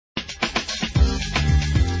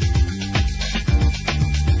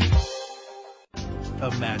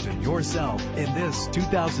Imagine yourself in this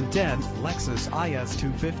 2010 Lexus IS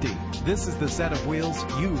 250. This is the set of wheels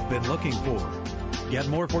you've been looking for. Get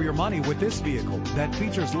more for your money with this vehicle that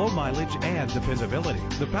features low mileage and dependability.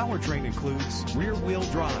 The powertrain includes rear-wheel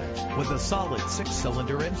drive with a solid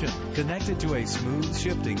 6-cylinder engine connected to a smooth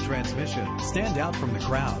shifting transmission. Stand out from the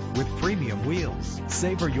crowd with premium wheels.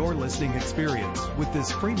 Savor your listening experience with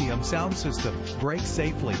this premium sound system. Brake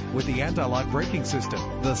safely with the anti-lock braking system.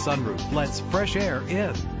 The sunroof lets fresh air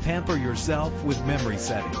in. Pamper yourself with memory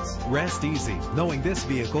settings. Rest easy knowing this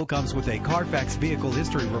vehicle comes with a Carfax Vehicle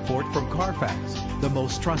History Report from Carfax, the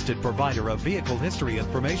most trusted provider of vehicle history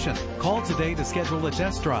information. Call today to schedule a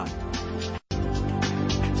test drive.